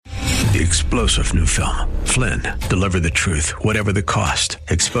The explosive new film, Flynn, deliver the truth, whatever the cost.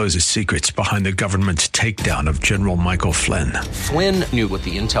 Exposes secrets behind the government's takedown of General Michael Flynn. Flynn knew what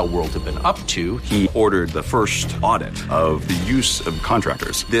the intel world had been up to. He ordered the first audit of the use of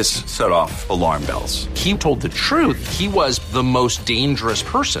contractors. This set off alarm bells. He told the truth. He was the most dangerous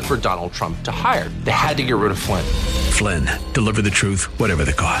person for Donald Trump to hire. They had to get rid of Flynn. Flynn, deliver the truth, whatever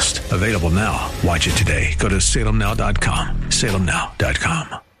the cost. Available now. Watch it today. Go to salemnow.com.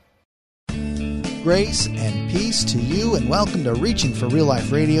 salemnow.com. Grace and peace to you, and welcome to Reaching for Real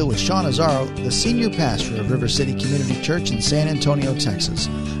Life Radio with Sean Azzaro, the senior pastor of River City Community Church in San Antonio, Texas.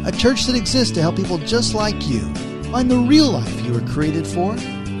 A church that exists to help people just like you find the real life you were created for,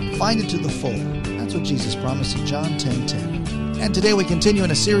 find it to the full. That's what Jesus promised in John 10:10. And today we continue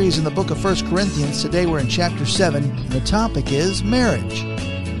in a series in the book of 1 Corinthians. Today we're in chapter 7, and the topic is marriage.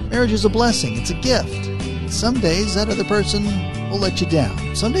 Marriage is a blessing. It's a gift. Some days that other person will let you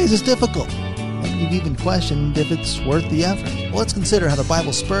down. Some days it's difficult. Maybe you've even questioned if it's worth the effort. Well, let's consider how the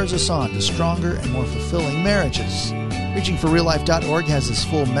Bible spurs us on to stronger and more fulfilling marriages. ReachingForRealLife.org has this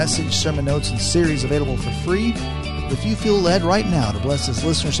full message, sermon notes, and series available for free. If you feel led right now to bless this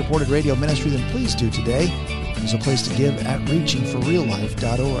listener-supported radio ministry, then please do today. There's a place to give at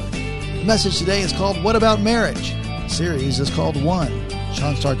ReachingForRealLife.org. The message today is called What About Marriage? The series is called One.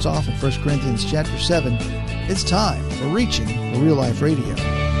 Sean starts off in 1 Corinthians chapter 7. It's time for Reaching for Real Life Radio.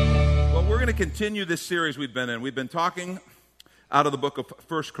 We're going to continue this series we've been in. We've been talking out of the book of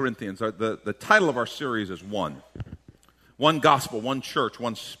 1 Corinthians. The title of our series is One. One gospel, one church,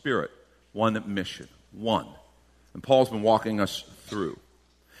 one spirit, one mission. One. And Paul's been walking us through.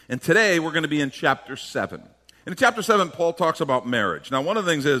 And today we're going to be in chapter 7. And in chapter 7, Paul talks about marriage. Now, one of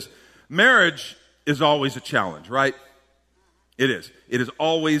the things is, marriage is always a challenge, right? It is. It is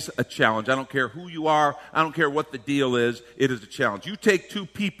always a challenge. I don't care who you are. I don't care what the deal is. It is a challenge. You take two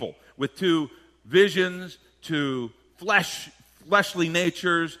people with two visions, two fleshly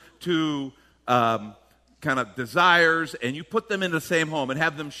natures, two kind of desires, and you put them in the same home and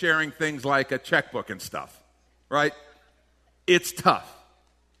have them sharing things like a checkbook and stuff, right? It's tough,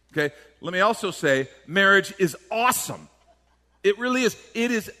 okay? Let me also say, marriage is awesome. It really is. It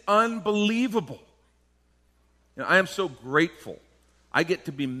is unbelievable. You know, I am so grateful. I get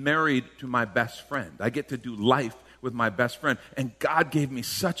to be married to my best friend. I get to do life with my best friend. And God gave me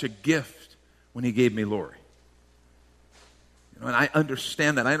such a gift when He gave me Lori. You know, and I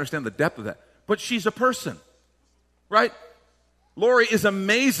understand that. I understand the depth of that. But she's a person, right? Lori is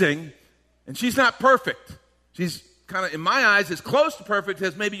amazing, and she's not perfect. She's kind of, in my eyes, as close to perfect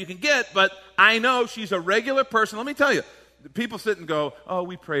as maybe you can get, but I know she's a regular person. Let me tell you, people sit and go, oh,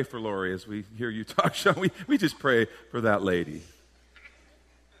 we pray for Lori as we hear you talk, Sean. We just pray for that lady.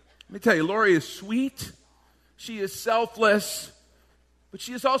 Let me tell you, Lori is sweet. She is selfless, but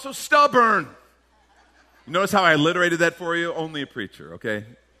she is also stubborn. You notice how I alliterated that for you? Only a preacher, okay?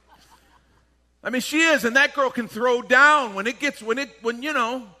 I mean, she is, and that girl can throw down when we get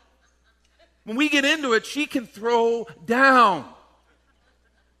into it, she can throw down.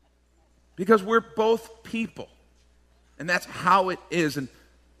 Because we're both people. And that's how it is. And,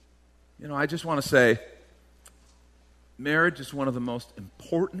 I just want to say, marriage is one of the most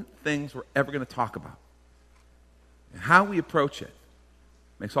important things we're ever going to talk about. And how we approach it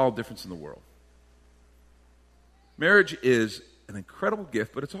makes all the difference in the world. Marriage is an incredible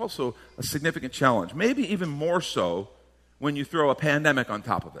gift, but it's also a significant challenge. Maybe even more so when you throw a pandemic on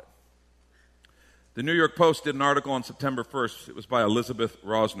top of it. The New York Post did an article on September 1st. It was by Elizabeth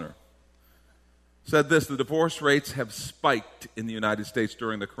Rosner. Said this: the divorce rates have spiked in the United States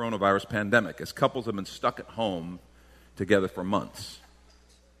during the coronavirus pandemic as couples have been stuck at home together for months.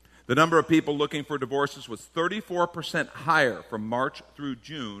 The number of people looking for divorces was 34% higher from March through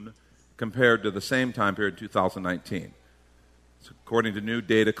June compared to the same time period in 2019. It's according to new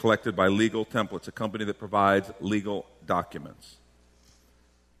data collected by Legal Templates, a company that provides legal documents.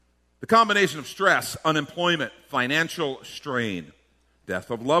 The combination of stress, unemployment, financial strain, death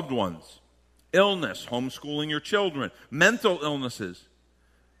of loved ones, illness, homeschooling your children, mental illnesses,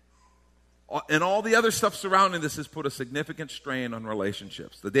 and all the other stuff surrounding this has put a significant strain on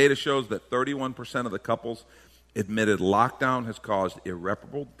relationships. The data shows that 31% of the couples admitted lockdown has caused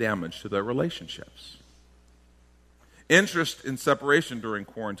irreparable damage to their relationships. Interest in separation during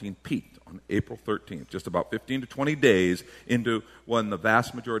quarantine peaked on April 13th, just about 15 to 20 days into when the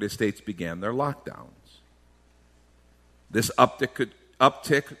vast majority of states began their lockdowns. This uptick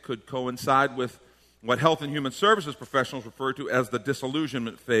could coincide with what Health and Human Services professionals refer to as the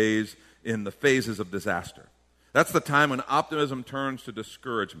disillusionment phase in the phases of disaster. That's the time when optimism turns to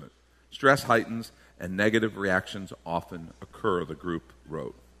discouragement. Stress heightens and negative reactions often occur, the group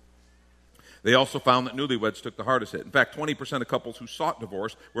wrote. They also found that newlyweds took the hardest hit. In fact, 20% of couples who sought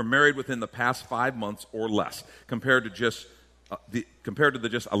divorce were married within the past 5 months or less, compared to the just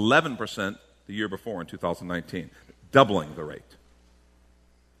 11% the year before in 2019, doubling the rate.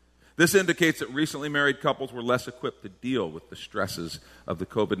 This indicates that recently married couples were less equipped to deal with the stresses of the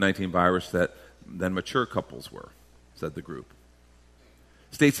COVID-19 virus than mature couples were, said the group.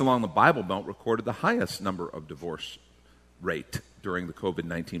 States along the Bible Belt recorded the highest number of divorce rate during the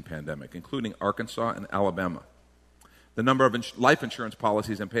COVID-19 pandemic, including Arkansas and Alabama. The number of life insurance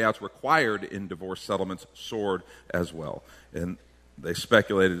policies and payouts required in divorce settlements soared as well. And they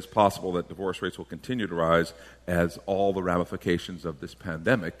speculated it's possible that divorce rates will continue to rise as all the ramifications of this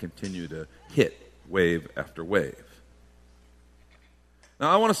pandemic continue to hit wave after wave. Now,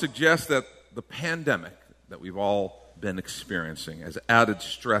 I want to suggest that the pandemic that we've all been experiencing has added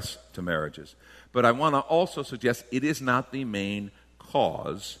stress to marriages. But I want to also suggest it is not the main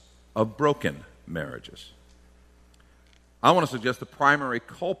cause of broken marriages. I want to suggest the primary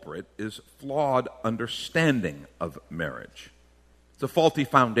culprit is flawed understanding of marriage. It's a faulty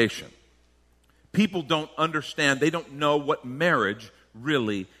foundation. People don't understand, they don't know what marriage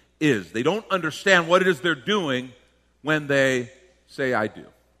really is. They don't understand what it is they're doing when they say, I do.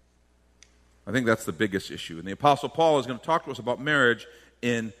 I think that's the biggest issue. And the Apostle Paul is going to talk to us about marriage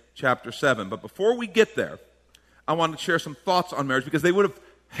in chapter 7. But before we get there, I want to share some thoughts on marriage because they would have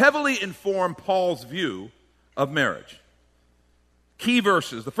heavily informed Paul's view of marriage. Key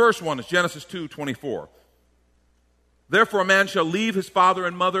verses. The first one is Genesis 2:24. Therefore a man shall leave his father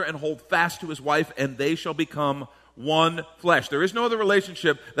and mother and hold fast to his wife, and they shall become one flesh. There is no other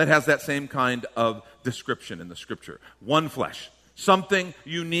relationship that has that same kind of description in the Scripture. One flesh. Something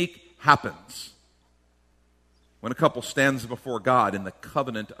unique happens when a couple stands before God in the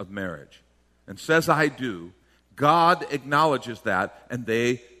covenant of marriage and says, I do. God acknowledges that, and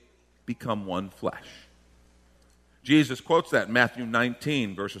they become one flesh. Jesus quotes that in Matthew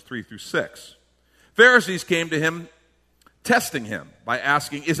 19, verses 3 through 6. Pharisees came to him, testing him by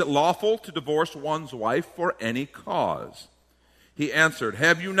asking, is it lawful to divorce one's wife for any cause? He answered,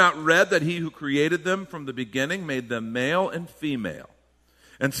 have you not read that he who created them from the beginning made them male and female?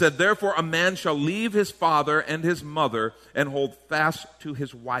 And said, therefore a man shall leave his father and his mother and hold fast to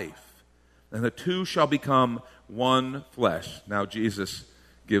his wife, and the two shall become one flesh. Now Jesus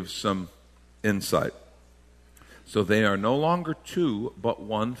gives some insight. So they are no longer two, but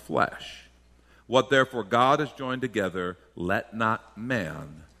one flesh. What therefore God has joined together, let not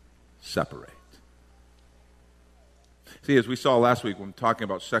man separate. See, as we saw last week when talking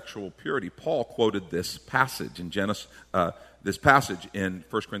about sexual purity, Paul quoted this passage in this passage in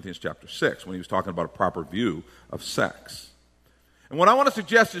 1 Corinthians chapter 6 when he was talking about a proper view of sex. And what I want to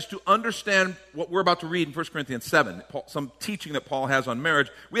suggest is to understand what we're about to read in 1 Corinthians 7, some teaching that Paul has on marriage.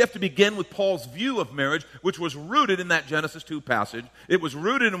 We have to begin with Paul's view of marriage, which was rooted in that Genesis 2 passage. It was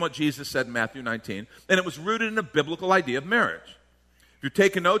rooted in what Jesus said in Matthew 19, and it was rooted in a biblical idea of marriage. If you're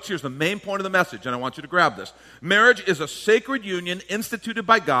taking notes, here's the main point of the message, and I want you to grab this. Marriage is a sacred union instituted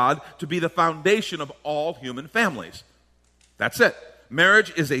by God to be the foundation of all human families. That's it.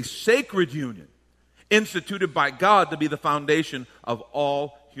 Marriage is a sacred union instituted by God to be the foundation of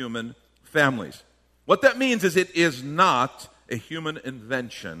all human families. What that means is it is not a human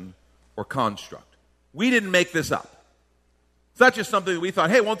invention or construct. We didn't make this up. It's not just something that we thought,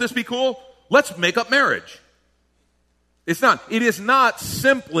 hey, won't this be cool? Let's make up marriage. It's not. It is not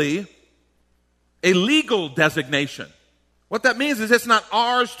simply a legal designation. What that means is it's not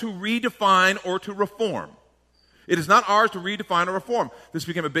ours to redefine or to reform. It is not ours to redefine or reform. This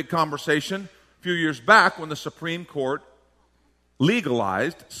became a big conversation a few years back when the Supreme Court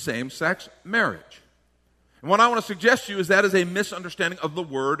legalized same-sex marriage. And what I want to suggest to you is that is a misunderstanding of the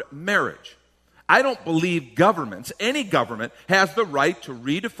word marriage. I don't believe governments, any government, has the right to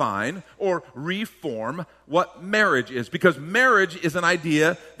redefine or reform what marriage is, because marriage is an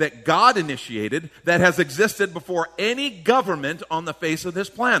idea that God initiated that has existed before any government on the face of this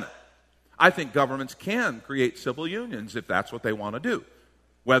planet. I think governments can create civil unions if that's what they want to do.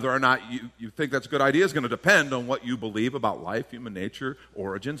 Whether or not you think that's a good idea is going to depend on what you believe about life, human nature,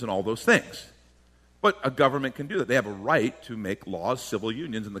 origins, and all those things. But a government can do that. They have a right to make laws, civil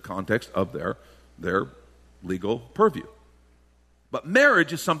unions, in the context of their legal purview. But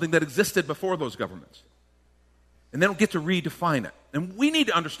marriage is something that existed before those governments. And they don't get to redefine it. And we need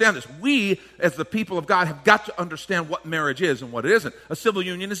to understand this. We, as the people of God, have got to understand what marriage is and what it isn't. A civil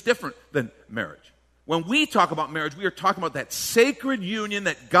union is different than marriage. When we talk about marriage, we are talking about that sacred union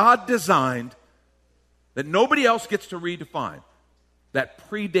that God designed that nobody else gets to redefine, that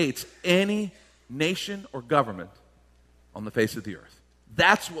predates any nation or government on the face of the earth.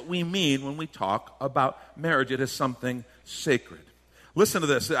 That's what we mean when we talk about marriage. It is something sacred. Listen to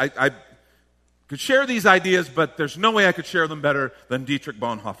this. I could share these ideas, but there's no way I could share them better than Dietrich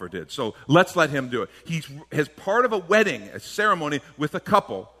Bonhoeffer did. So let's let him do it. As part of a wedding, a ceremony with a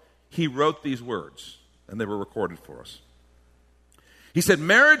couple, he wrote these words, and they were recorded for us. He said,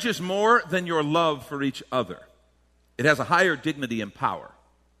 "Marriage is more than your love for each other. It has a higher dignity and power.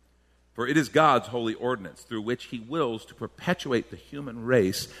 For it is God's holy ordinance through which he wills to perpetuate the human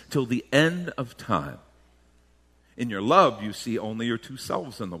race till the end of time. In your love, you see only your two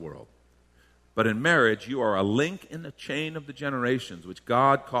selves in the world. But in marriage, you are a link in the chain of the generations which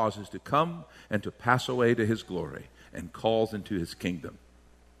God causes to come and to pass away to his glory and calls into his kingdom.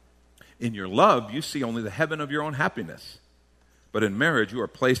 In your love, you see only the heaven of your own happiness. But in marriage, you are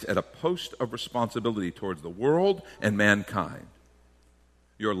placed at a post of responsibility towards the world and mankind.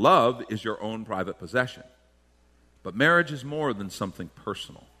 Your love is your own private possession. But marriage is more than something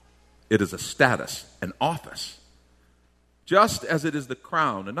personal. It is a status, an office. Just as it is the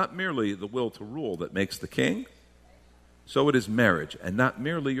crown and not merely the will to rule that makes the king, so it is marriage and not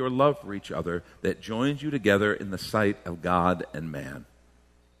merely your love for each other that joins you together in the sight of God and man.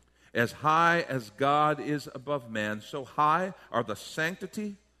 As high as God is above man, so high are the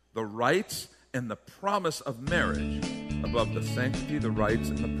sanctity, the rights, and the promise of marriage above the sanctity, the rights,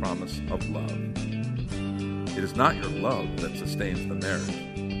 and the promise of love. It is not your love that sustains the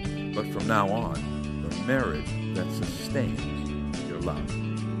marriage, but from now on, the marriage that sustains your love."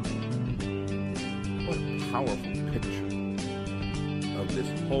 What a powerful picture of this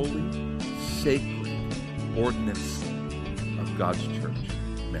holy, sacred ordinance of God's church,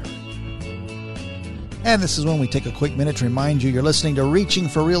 marriage. And this is when we take a quick minute to remind you you're listening to Reaching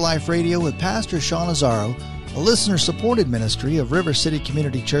for Real Life Radio with Pastor Sean Azzaro, a listener-supported ministry of River City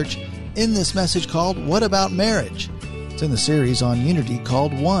Community Church, in this message called What About Marriage? It's in the series on unity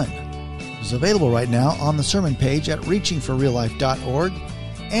called One. It's available right now on the sermon page at reachingforreallife.org.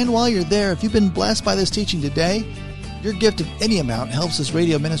 And while you're there, if you've been blessed by this teaching today, your gift of any amount helps this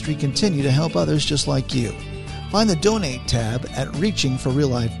radio ministry continue to help others just like you. Find the Donate tab at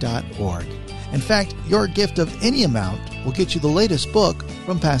reachingforreallife.org. In fact, your gift of any amount will get you the latest book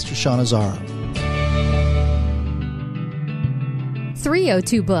from Pastor Sean Azzaro.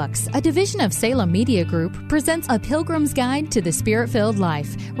 302 Books, a division of Salem Media Group, presents A Pilgrim's Guide to the Spirit-Filled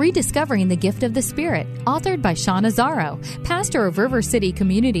Life, Rediscovering the Gift of the Spirit, authored by Sean Azzaro, pastor of River City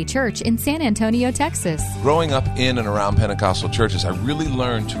Community Church in San Antonio, Texas. Growing up in and around Pentecostal churches, I really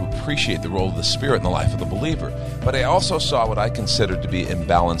learned to appreciate the role of the Spirit in the life of the believer. But I also saw what I considered to be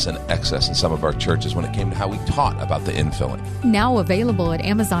imbalance and excess in some of our churches when it came to how we taught about the infilling. Now available at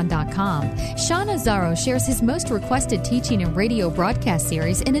Amazon.com, Sean Azzaro shares his most requested teaching and radio broadcast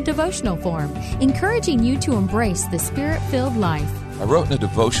series in a devotional form, encouraging you to embrace the Spirit-filled life. I wrote in a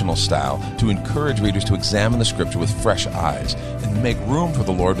devotional style to encourage readers to examine the Scripture with fresh eyes and make room for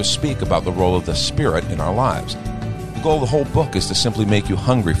the Lord to speak about the role of the Spirit in our lives. The goal of the whole book is to simply make you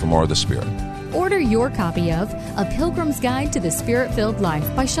hungry for more of the Spirit. Order your copy of A Pilgrim's Guide to the Spirit-Filled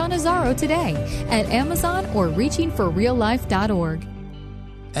Life by Sean Azzaro today at Amazon or reachingforreallife.org.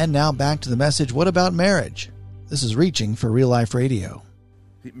 And now back to the message, What About Marriage? This is Reaching for Real Life Radio.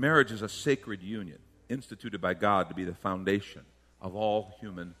 Marriage is a sacred union instituted by God to be the foundation of all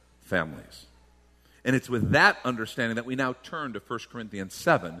human families. And it's with that understanding that we now turn to 1 Corinthians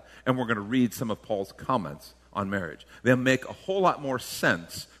 7, and we're going to read some of Paul's comments on marriage. They'll make a whole lot more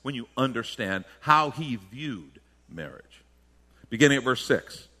sense when you understand how he viewed marriage. Beginning at verse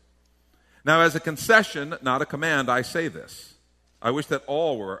 6. "Now as a concession, not a command, I say this. I wish that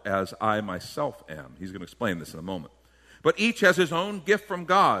all were as I myself am." He's going to explain this in a moment. "But each has his own gift from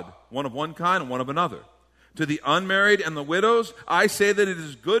God, one of one kind and one of another. To the unmarried and the widows, I say that it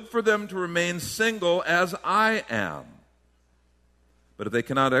is good for them to remain single as I am. But if they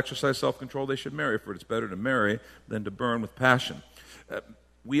cannot exercise self-control, they should marry, for it's better to marry than to burn with passion."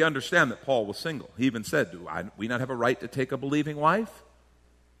 We understand that Paul was single. He even said, "Do we not have a right to take a believing wife?"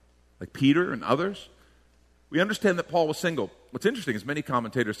 Like Peter and others. We understand that Paul was single. What's interesting is many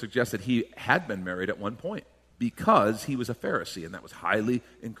commentators suggest that he had been married at one point because he was a Pharisee, and that was highly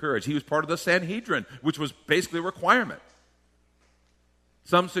encouraged. He was part of the Sanhedrin, which was basically a requirement.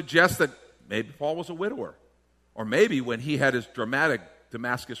 Some suggest that maybe Paul was a widower, or maybe when he had his dramatic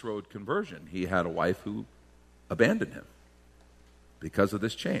Damascus Road conversion, he had a wife who abandoned him because of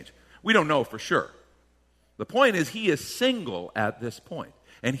this change. We don't know for sure. The point is, he is single at this point.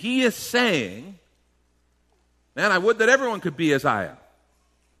 And he is saying, man, I would that everyone could be as I am.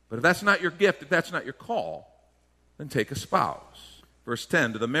 But if that's not your gift, if that's not your call, then take a spouse. Verse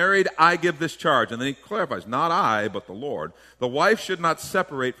 10, to the married I give this charge. And then he clarifies, not I, but the Lord. The wife should not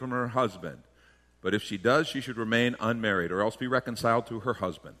separate from her husband. But if she does, she should remain unmarried, or else be reconciled to her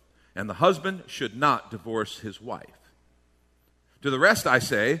husband. And the husband should not divorce his wife. To the rest I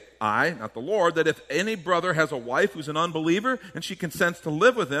say, I, not the Lord, that if any brother has a wife who's an unbeliever, and she consents to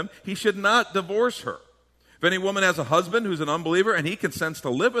live with him, he should not divorce her. If any woman has a husband who's an unbeliever, and he consents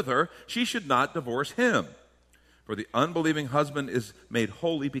to live with her, she should not divorce him. For the unbelieving husband is made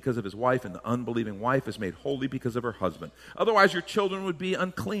holy because of his wife, and the unbelieving wife is made holy because of her husband. Otherwise your children would be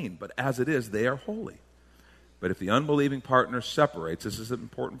unclean, but as it is, they are holy. But if the unbelieving partner separates, this is an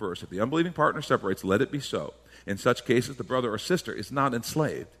important verse, if the unbelieving partner separates, let it be so. In such cases, the brother or sister is not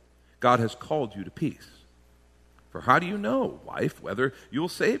enslaved. God has called you to peace. For how do you know, wife, whether you'll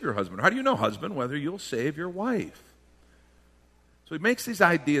save your husband? How do you know, husband, whether you'll save your wife? So he makes these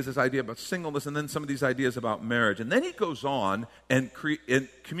ideas, this idea about singleness, and then some of these ideas about marriage. And then he goes on and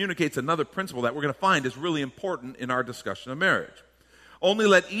communicates another principle that we're going to find is really important in our discussion of marriage. Only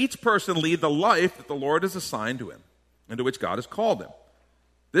let each person lead the life that the Lord has assigned to him and to which God has called him.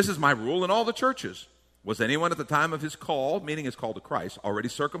 This is my rule in all the churches. Was anyone at the time of his call, meaning his call to Christ, already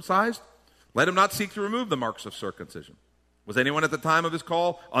circumcised? Let him not seek to remove the marks of circumcision. Was anyone at the time of his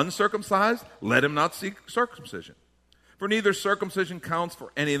call uncircumcised? Let him not seek circumcision. For neither circumcision counts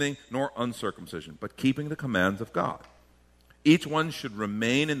for anything nor uncircumcision, but keeping the commands of God. Each one should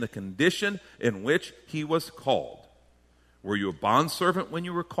remain in the condition in which he was called. Were you a bondservant when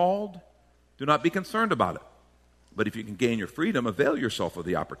you were called? Do not be concerned about it. But if you can gain your freedom, avail yourself of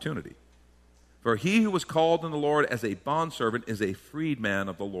the opportunity. For he who was called in the Lord as a bondservant is a freedman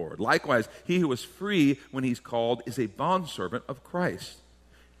of the Lord. Likewise, he who was free when he's called is a bondservant of Christ.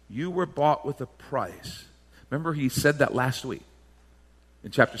 You were bought with a price. Remember, he said that last week.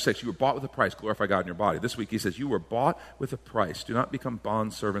 In chapter 6, you were bought with a price. Glorify God in your body. This week he says, you were bought with a price. Do not become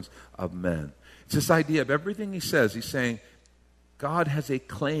bondservants of men. It's this idea of everything he says. He's saying, God has a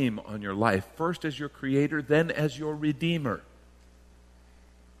claim on your life, first as your creator, then as your redeemer.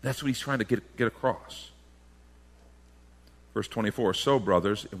 That's what he's trying to get across. Verse 24, so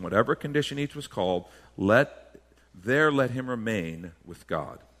brothers, in whatever condition each was called, let him remain with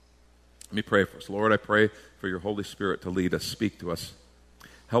God. Let me pray for us. Lord, I pray for your Holy Spirit to lead us, speak to us.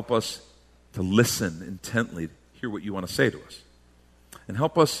 Help us to listen intently, hear what you want to say to us. And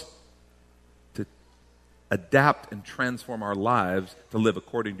help us to adapt and transform our lives to live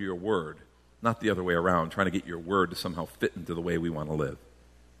according to your word, not the other way around, trying to get your word to somehow fit into the way we want to live.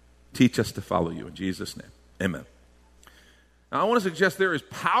 Teach us to follow you. In Jesus' name, amen. Now, I want to suggest there is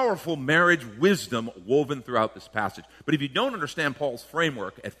powerful marriage wisdom woven throughout this passage. But if you don't understand Paul's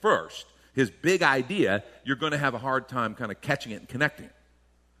framework at first, his big idea, you're going to have a hard time kind of catching it and connecting it.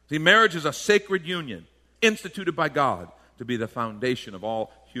 See, marriage is a sacred union instituted by God to be the foundation of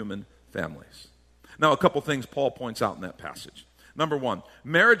all human families. Now, a couple things Paul points out in that passage. Number one,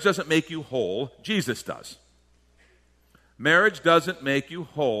 marriage doesn't make you whole, Jesus does. Marriage doesn't make you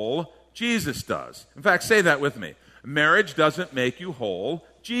whole, Jesus does. In fact, say that with me. Marriage doesn't make you whole,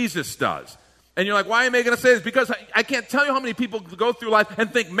 Jesus does. And you're like, why are you making us say this? Because I can't tell you how many people go through life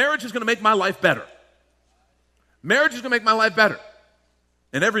and think marriage is going to make my life better. Marriage is going to make my life better.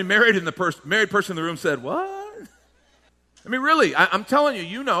 And every married person in the room said, what? I mean, really, I'm telling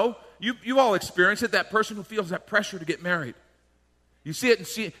you, you've all experienced it, that person who feels that pressure to get married. You see it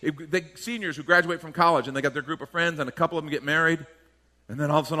in seniors who graduate from college and they got their group of friends and a couple of them get married. And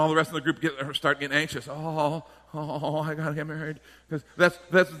then all of a sudden all the rest of the group start getting anxious. Oh, I got to get married. Because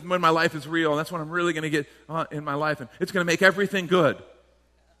that's when my life is real. And that's when I'm really going to get in my life. And it's going to make everything good.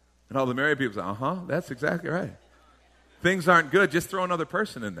 And all the married people say, that's exactly right. Things aren't good. Just throw another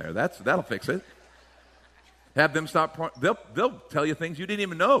person in there. That'll fix it. Have them stop. They'll tell you things you didn't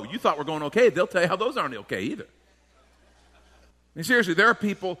even know. You thought were going okay. They'll tell you how those aren't okay either. I mean, seriously, there are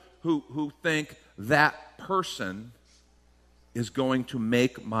people who think that person is going to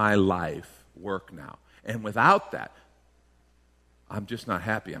make my life work now. And without that, I'm just not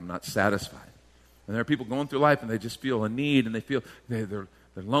happy. I'm not satisfied. And there are people going through life and they just feel a need and they feel they're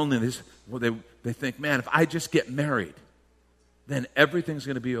lonely. They think, man, if I just get married, then everything's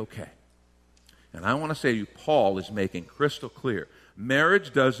going to be okay. And I want to say to you, Paul is making crystal clear,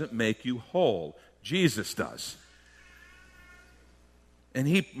 marriage doesn't make you whole. Jesus does. And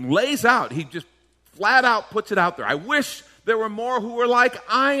he lays out, he just flat out puts it out there. I wish there were more who were like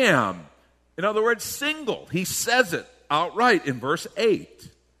I am. In other words, single. He says it outright in verse 8.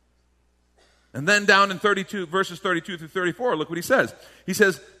 And then down in verses 32 through 34, look what he says.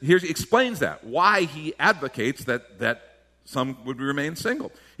 He explains that, why he advocates that some would remain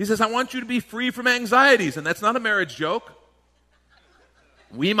single. He says, I want you to be free from anxieties. And that's not a marriage joke.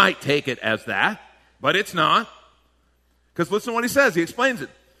 We might take it as that, but it's not. Because listen to what he says. He explains it.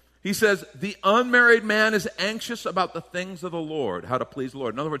 He says, the unmarried man is anxious about the things of the Lord, how to please the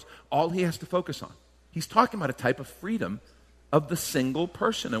Lord. In other words, all he has to focus on. He's talking about a type of freedom of the single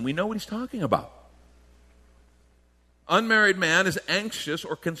person, and we know what he's talking about. Unmarried man is anxious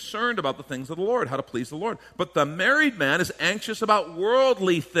or concerned about the things of the Lord, how to please the Lord. But the married man is anxious about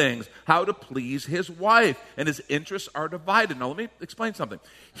worldly things, how to please his wife, and his interests are divided. Now, let me explain something.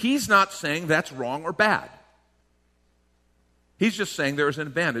 He's not saying that's wrong or bad. He's just saying there is an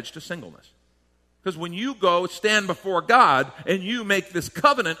advantage to singleness. Because when you go stand before God and you make this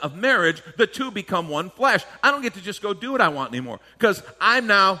covenant of marriage, the two become one flesh. I don't get to just go do what I want anymore. Because I'm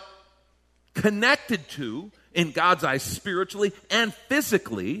now connected to, in God's eyes, spiritually and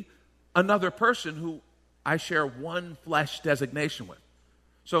physically, another person who I share one flesh designation with.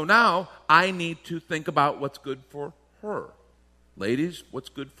 So now I need to think about what's good for her. Ladies, what's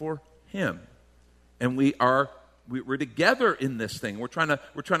good for him? And we're together in this thing. We're trying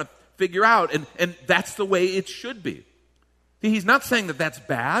to figure out, and that's the way it should be. He's not saying that that's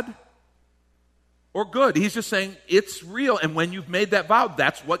bad or good. He's just saying it's real, and when you've made that vow,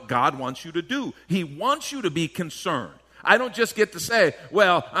 that's what God wants you to do. He wants you to be concerned. I don't just get to say,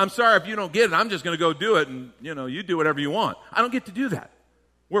 well, I'm sorry if you don't get it. I'm just going to go do it, and you do whatever you want. I don't get to do that.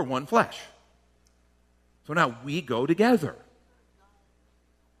 We're one flesh. So now we go together.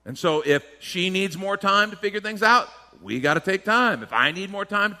 And so if she needs more time to figure things out, we got to take time. If I need more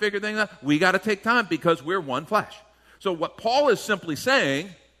time to figure things out, we got to take time because we're one flesh. So what Paul is simply saying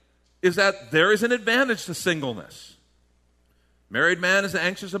is that there is an advantage to singleness. Married man is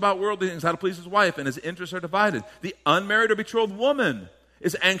anxious about worldly things, how to please his wife, and his interests are divided. The unmarried or betrothed woman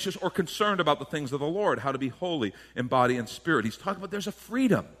is anxious or concerned about the things of the Lord, how to be holy in body and spirit. He's talking about there's a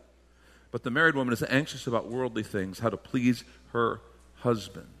freedom. But the married woman is anxious about worldly things, how to please her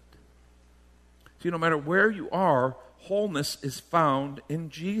husband. See, no matter where you are, wholeness is found in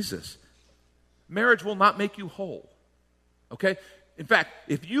Jesus. Marriage will not make you whole. Okay? In fact,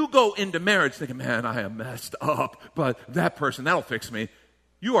 if you go into marriage thinking, man, I am messed up, but that person, that'll fix me,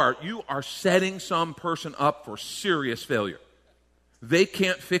 you are setting some person up for serious failure. They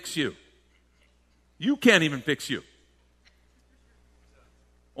can't fix you. You can't even fix you.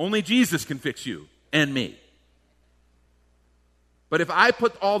 Only Jesus can fix you and me. But if I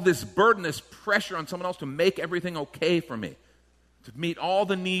put all this burden, this pressure on someone else to make everything okay for me, to meet all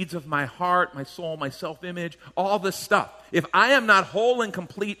the needs of my heart, my soul, my self-image, all this stuff, if I am not whole and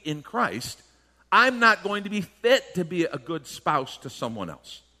complete in Christ, I'm not going to be fit to be a good spouse to someone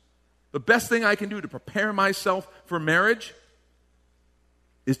else. The best thing I can do to prepare myself for marriage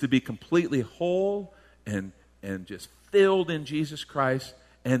is to be completely whole and just filled in Jesus Christ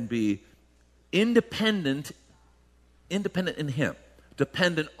and be independent in Him,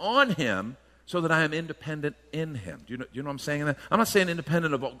 dependent on Him, so that I am independent in Him. Do you know what I'm saying? That? I'm not saying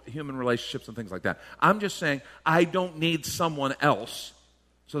independent of human relationships and things like that. I'm just saying I don't need someone else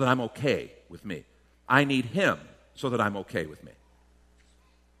so that I'm okay with me. I need Him so that I'm okay with me.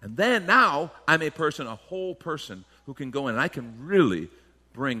 And then now I'm a whole person who can go in and I can really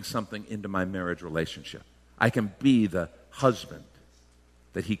bring something into my marriage relationship. I can be the husband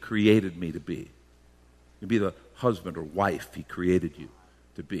that He created me to be. You be the husband or wife He created you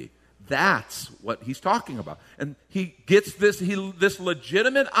to be. That's what he's talking about. And he gets this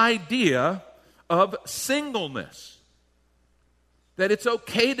legitimate idea of singleness. That it's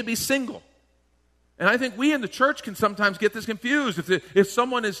okay to be single. And I think we in the church can sometimes get this confused. If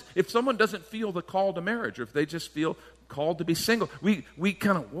someone doesn't feel the call to marriage, or if they just feel called to be single, we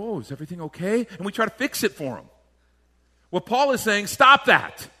kind of, whoa, is everything okay? And we try to fix it for them. Well, Paul is saying, stop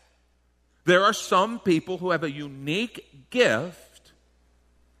that. There are some people who have a unique gift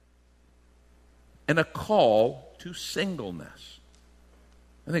and a call to singleness.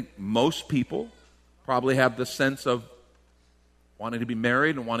 I think most people probably have the sense of wanting to be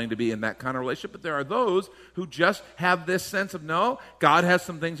married and wanting to be in that kind of relationship, but there are those who just have this sense of, no, God has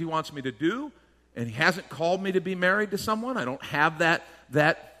some things He wants me to do, and He hasn't called me to be married to someone. I don't have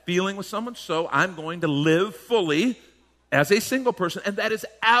that feeling with someone, so I'm going to live fully as a single person, and that is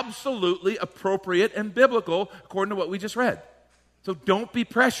absolutely appropriate and biblical according to what we just read. So don't be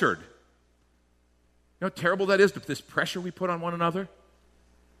pressured. You know how terrible that is, this pressure we put on one another?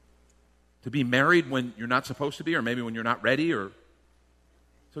 To be married when you're not supposed to be, or maybe when you're not ready,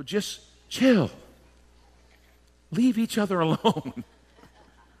 so just chill. Leave each other alone.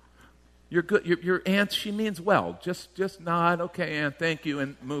 You're good. Your aunt, she means well. Just nod, okay, Aunt, thank you,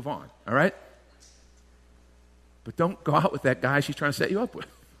 and move on, all right? But don't go out with that guy she's trying to set you up with.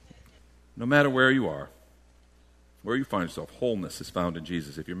 No matter where you are. Where you find yourself, wholeness is found in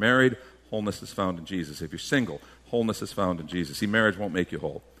Jesus. If you're married, wholeness is found in Jesus. If you're single, wholeness is found in Jesus. See, marriage won't make you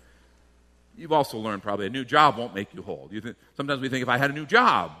whole. You've also learned probably a new job won't make you whole. Sometimes we think if I had a new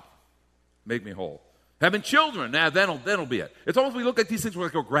job, make me whole. Having children, that'll be it. It's almost we look at these things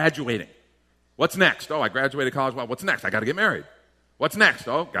like we're graduating. What's next? Oh, I graduated college. Well, what's next? I got to get married. What's next?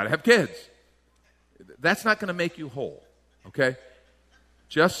 Oh, got to have kids. That's not going to make you whole, okay?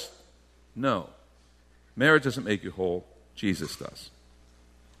 Just know. Marriage doesn't make you whole. Jesus does.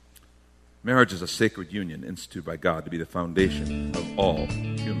 Marriage is a sacred union instituted by God to be the foundation of all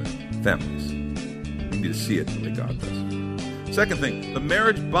human families. We need to see it the way God does. Second thing, the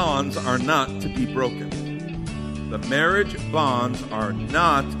marriage bonds are not to be broken. The marriage bonds are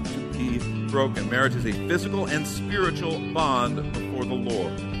not to be broken. Marriage is a physical and spiritual bond before the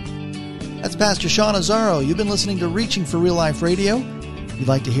Lord. That's Pastor Sean Azzaro. You've been listening to Reaching for Real Life Radio. If you'd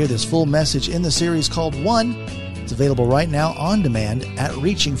like to hear this full message in the series called One, it's available right now on demand at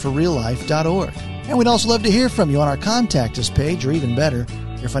reachingforreallife.org. And we'd also love to hear from you on our Contact Us page, or even better,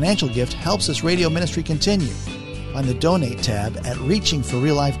 your financial gift helps this radio ministry continue. Find the Donate tab at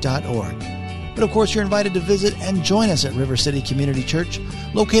reachingforreallife.org. But of course, you're invited to visit and join us at River City Community Church,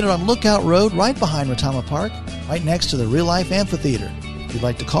 located on Lookout Road, right behind Retama Park, right next to the Real Life Amphitheater. If you'd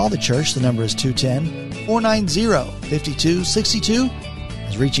like to call the church, the number is 210-490-5262.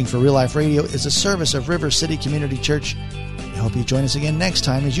 As Reaching for Real Life Radio is a service of River City Community Church. We hope you join us again next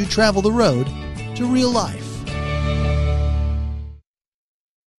time as you travel the road to real life.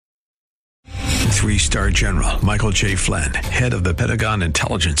 3-star General Michael J. Flynn, head of the Pentagon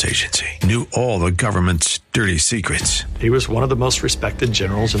Intelligence Agency, knew all the government's dirty secrets. He was one of the most respected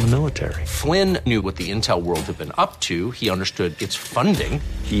generals in the military. Flynn knew what the intel world had been up to. He understood its funding.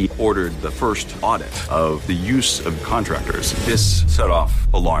 He ordered the first audit of the use of contractors. This set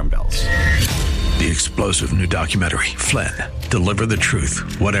off alarm bells. The explosive new documentary, Flynn, Deliver the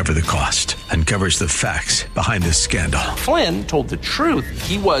Truth, Whatever the Cost, uncovers the facts behind this scandal. Flynn told the truth.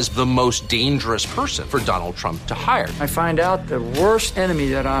 He was the most dangerous person for Donald Trump to hire. I find out the worst enemy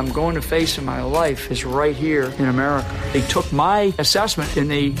that I'm going to face in my life is right here in America. They took my assessment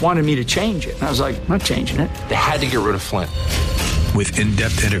and they wanted me to change it. And I was like, I'm not changing it. They had to get rid of Flynn. With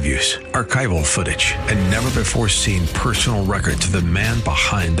in-depth interviews, archival footage, and never-before-seen personal records of the man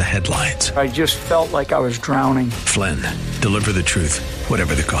behind the headlines. I just felt like I was drowning. Flynn, Deliver the Truth,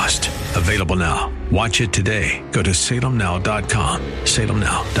 Whatever the Cost. Available now. Watch it today. Go to salemnow.com.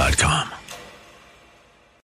 salemnow.com.